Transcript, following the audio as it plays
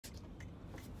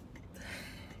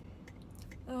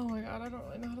Oh my god, I don't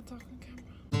really know how to talk on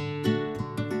camera.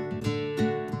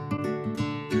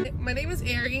 My name is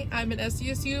Ari. I'm an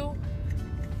SDSU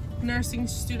nursing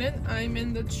student. I'm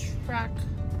in the track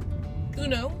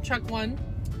 1,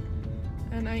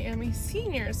 and I am a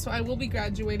senior, so I will be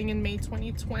graduating in May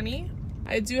 2020.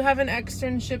 I do have an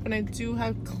externship and I do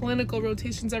have clinical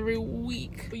rotations every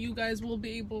week. You guys will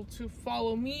be able to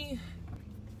follow me.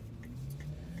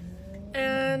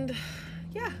 And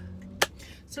yeah.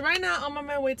 So right now I'm on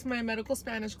my way to my medical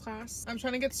Spanish class. I'm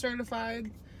trying to get certified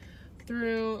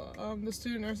through the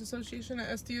Student Nurse Association at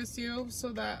SDSU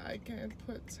so that I can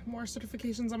put more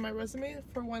certifications on my resume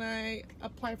for when I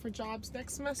apply for jobs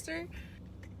next semester.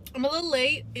 I'm a little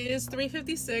late. It is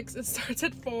 3:56. It starts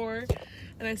at 4,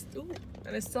 and I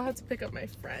still have to pick up my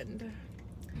friend.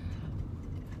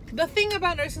 The thing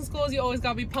about nursing school is you always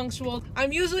gotta be punctual.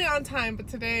 I'm usually on time, but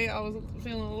today I was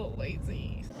feeling a little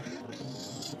lazy.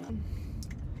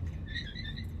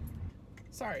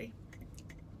 Sorry.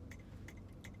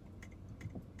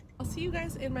 I'll see you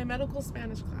guys in my medical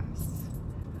Spanish class.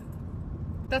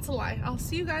 That's a lie. I'll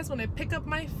see you guys when I pick up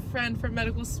my friend for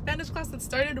medical Spanish class that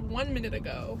started 1 minute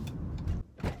ago.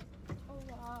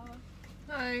 Hola.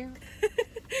 Hi.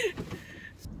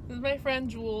 This is my friend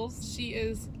Jules. She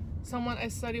is someone I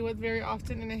study with very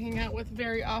often and I hang out with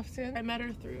very often. I met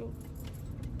her through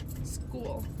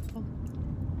school. I'm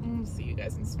gonna see you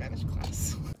guys in Spanish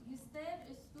class. Usted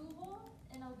estuvo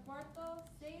en el cuarto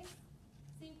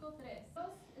 653.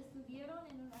 Dos estuvieron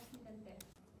en un accidente.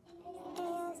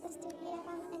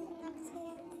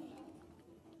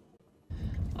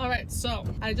 Alright, so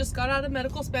I just got out of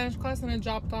medical Spanish class and I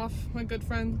dropped off my good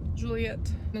friend Juliet.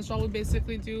 And that's all we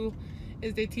basically do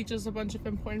is they teach us a bunch of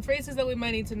important phrases that we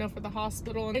might need to know for the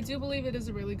hospital. And I do believe it is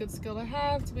a really good skill to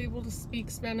have to be able to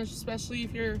speak Spanish, especially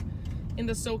if you're in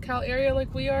the SoCal area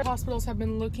like we are. Hospitals have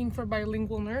been looking for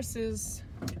bilingual nurses.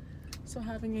 So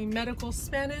having a medical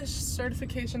Spanish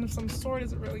certification of some sort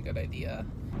is a really good idea.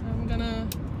 I'm gonna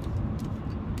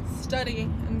study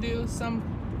and do some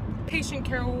patient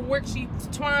care worksheets.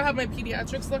 Tomorrow I have my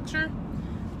pediatrics lecture.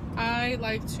 I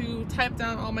like to type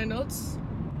down all my notes.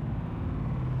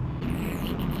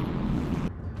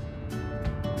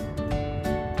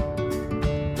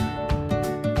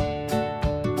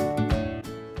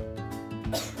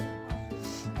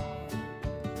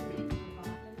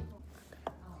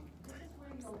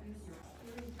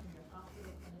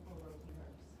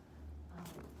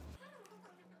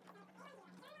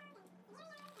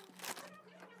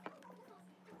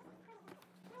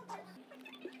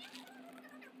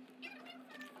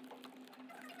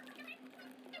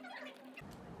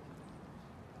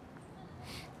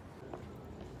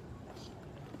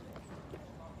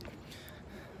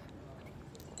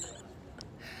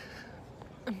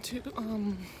 I'm too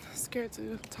scared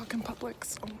to talk in public,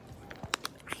 so.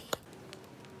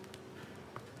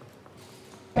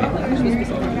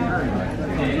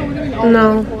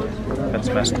 No. That's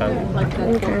messed up.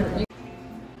 Okay.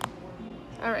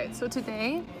 Alright, so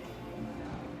today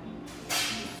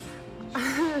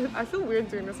I feel weird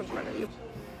doing this in front of you.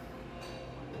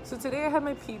 So today I had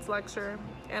my PEDS lecture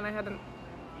and I had a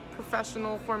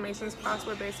professional formations class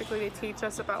where basically they teach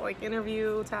us about like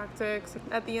interview tactics.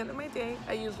 At the end of my day,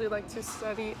 I usually like to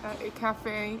study at a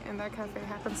cafe, and that cafe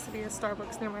happens to be a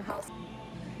Starbucks near my house.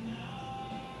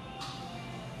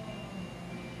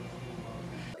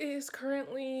 It is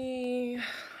currently,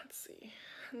 let's see,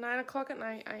 9 o'clock at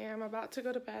night. I am about to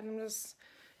go to bed. I'm just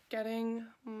getting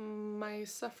my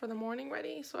stuff for the morning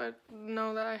ready so I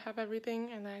know that I have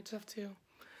everything and I just have to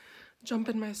jump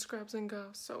in my scrubs and go.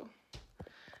 So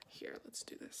here, let's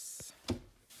do this.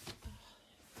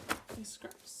 These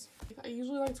scrubs. I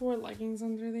usually like to wear leggings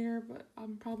under there, but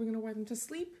I'm probably gonna wear them to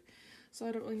sleep, so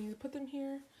I don't really need to put them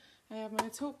here. I have my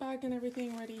tote bag and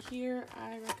everything ready here.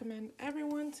 I recommend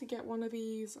everyone to get one of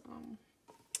these, I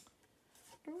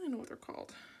don't really know what they're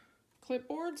called.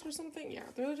 Clipboards or something? Yeah,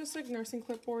 they're just like nursing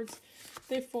clipboards.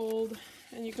 They fold,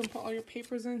 and you can put all your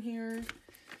papers in here.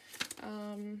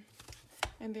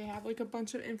 And they have like a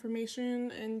bunch of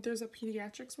information, and there's a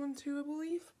pediatrics one too, I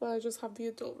believe. But I just have the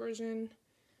adult version.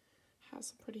 Has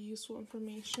some pretty useful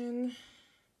information.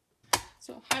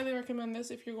 So highly recommend this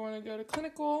if you're going to go to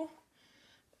clinical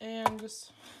and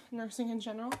just nursing in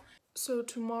general. So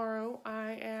tomorrow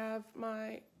I have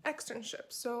my externship.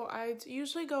 So I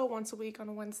usually go once a week on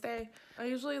a Wednesday. I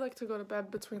usually like to go to bed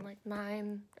between like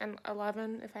 9 and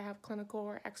 11 if I have clinical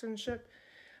or externship.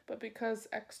 But because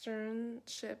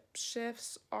externship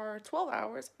shifts are 12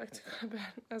 hours, I like to go to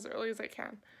bed as early as I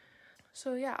can.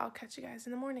 So yeah, I'll catch you guys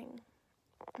in the morning.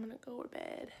 I'm gonna go to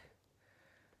bed.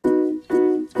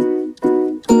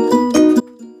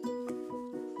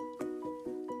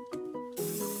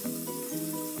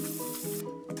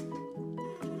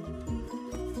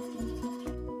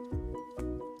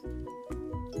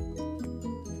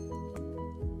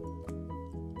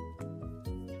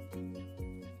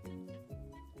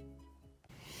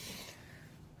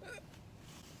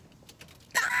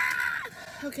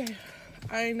 Okay,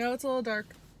 I know it's a little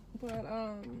dark, but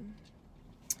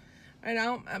right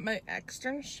now I'm at my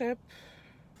externship.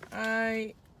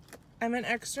 I'm an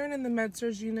extern in the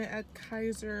med-surg unit at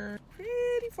Kaiser,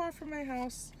 pretty far from my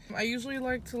house. I usually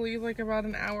like to leave like about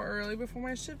an hour early before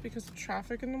my shift because of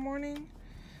traffic in the morning.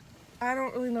 I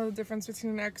don't really know the difference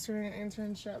between an extern and an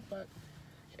internship, but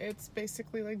it's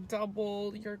basically like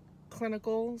double your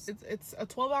clinicals. It's a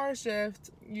 12-hour shift.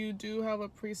 You do have a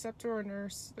preceptor or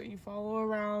nurse that you follow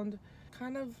around,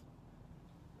 kind of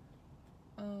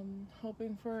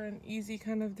hoping for an easy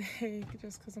kind of day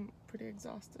just because I'm pretty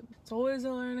exhausted. It's always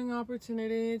a learning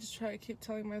opportunity. Just try to keep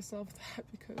telling myself that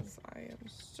because I am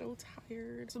so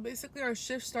tired. So basically our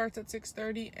shift starts at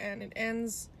 6:30 and it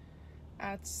ends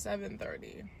at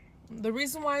 7:30. The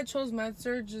reason why I chose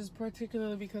med-surg is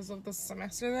particularly because of the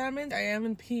semester that I'm in. I am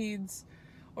in peds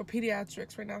or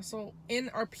pediatrics right now. So in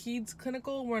our peds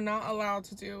clinical, we're not allowed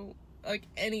to do like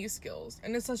any skills.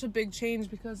 And it's such a big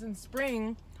change because in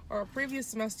spring or previous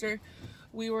semester,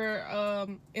 we were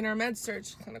in our med-surg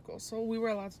clinical. So we were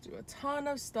allowed to do a ton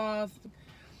of stuff.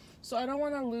 So I don't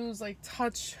want to lose like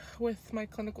touch with my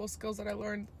clinical skills that I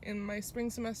learned in my spring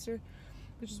semester,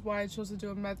 which is why I chose to do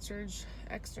a med-surg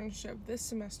externship this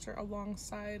semester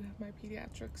alongside my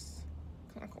pediatrics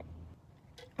clinical.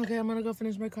 Okay, I'm gonna go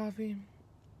finish my coffee.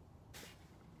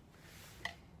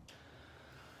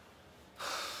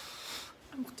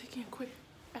 I'm taking a quick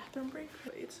bathroom break.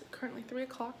 It's currently 3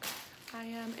 o'clock. I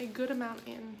am a good amount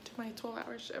into my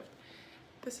 12-hour shift.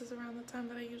 This is around the time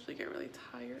that I usually get really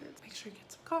tired. Make sure you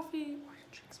get some coffee or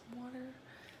drink some water.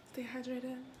 Stay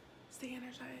hydrated. Stay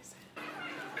energized.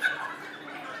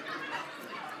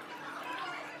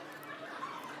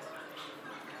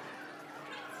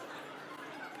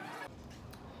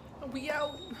 We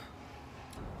out.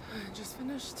 I just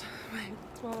finished my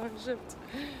 12-hour shift.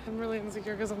 I'm really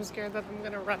insecure because I'm scared that I'm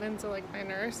gonna run into like my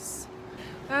nurse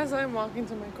as I'm walking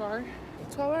to my car.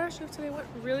 12-hour shift today went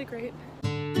really great.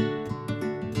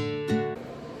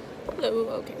 Hello.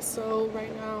 Okay, so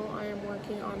right now I am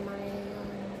working on my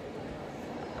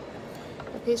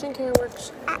patient care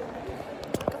workshop.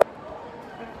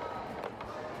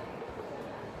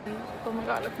 Oh my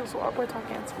god, it feels so awkward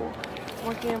talking at school. I'm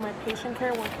working on my patient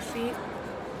care worksheet.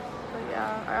 But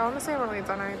yeah, I honestly haven't really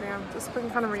done anything. I've just been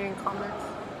kind of reading comics.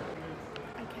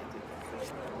 I can't do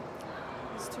this.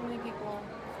 There's too many people.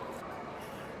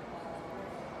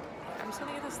 I'm just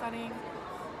gonna get to studying,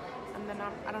 and then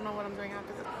I don't know what I'm doing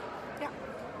after this. Yeah.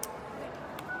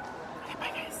 Okay,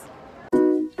 bye guys.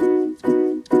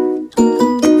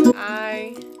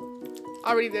 I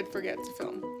already did forget to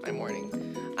film my morning.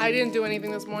 I didn't do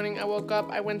anything this morning. I woke up,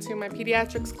 I went to my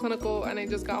pediatrics clinical, and I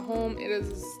just got home. It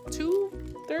is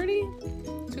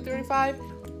 2:35.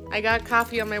 I got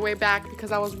coffee on my way back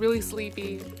because I was really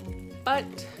sleepy.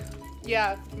 But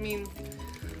yeah, I mean,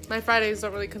 my Fridays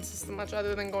don't really consist of much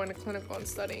other than going to clinical and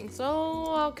studying. So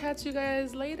I'll catch you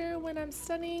guys later when I'm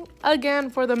studying again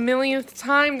for the millionth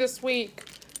time this week.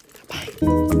 Bye.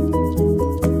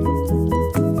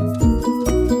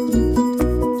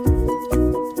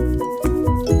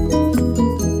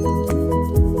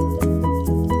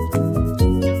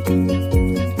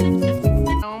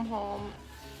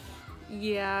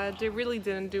 They really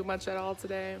didn't do much at all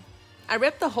today. I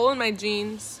ripped the hole in my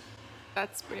jeans.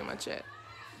 That's pretty much it.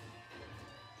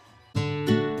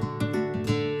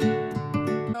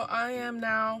 So I am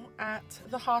now at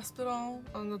the hospital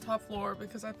on the top floor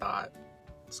because I thought,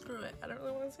 screw it, I don't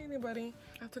really want to see anybody.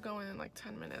 I have to go in like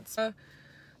 10 minutes.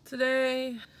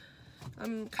 Today,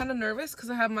 I'm kind of nervous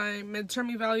because I have my midterm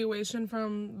evaluation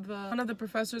from one of the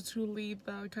professors who lead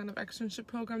the kind of externship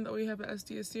program that we have at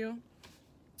SDSU.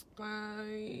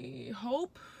 I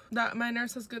hope that my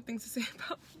nurse has good things to say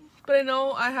about me. But I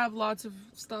know I have lots of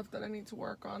stuff that I need to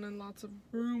work on and lots of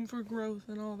room for growth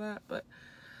and all that. But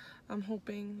I'm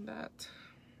hoping that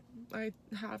I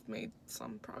have made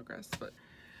some progress. But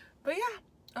yeah,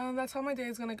 that's how my day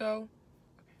is gonna go.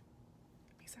 Okay,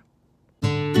 peace out.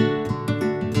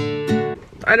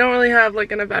 I don't really have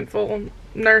like an eventful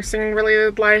nursing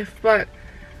related life, but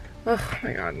oh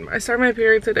my god, I started my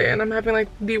period today and I'm having like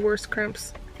the worst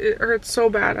cramps. It hurts so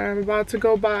bad. I'm about to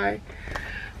go buy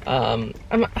I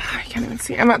can't even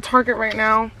see. I'm at Target right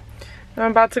now.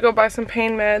 I'm about to go buy some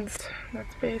pain meds.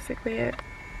 That's basically it.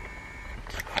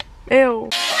 Ew.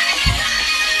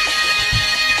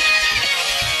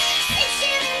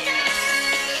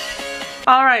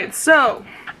 Alright, so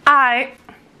oh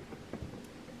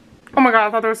my god, I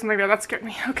thought there was something there. That scared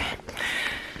me. Okay.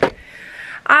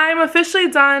 I'm officially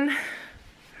done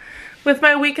with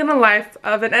my week in the life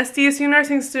of an SDSU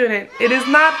nursing student. It is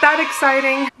not that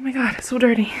exciting. Oh my god, it's so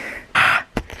dirty.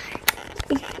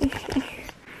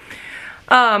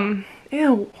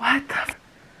 Ew, what the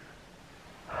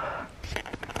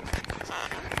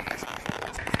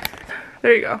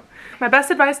There you go. My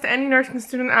best advice to any nursing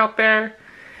student out there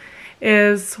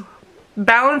is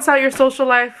balance out your social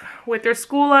life with your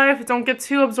school life. Don't get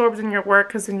too absorbed in your work,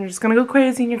 because then you're just gonna go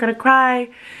crazy and you're gonna cry.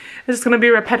 It's just gonna be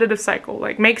a repetitive cycle.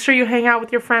 Like, make sure you hang out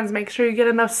with your friends, make sure you get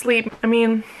enough sleep. I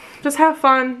mean, just have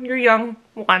fun. You're young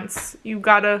once. You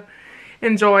gotta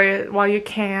enjoy it while you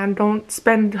can. Don't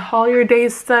spend all your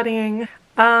days studying.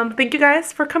 Thank you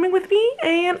guys for coming with me,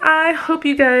 and I hope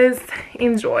you guys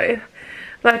enjoy.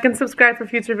 Like and subscribe for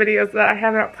future videos that I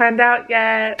haven't planned out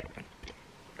yet.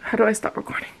 How do I stop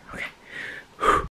recording? Okay.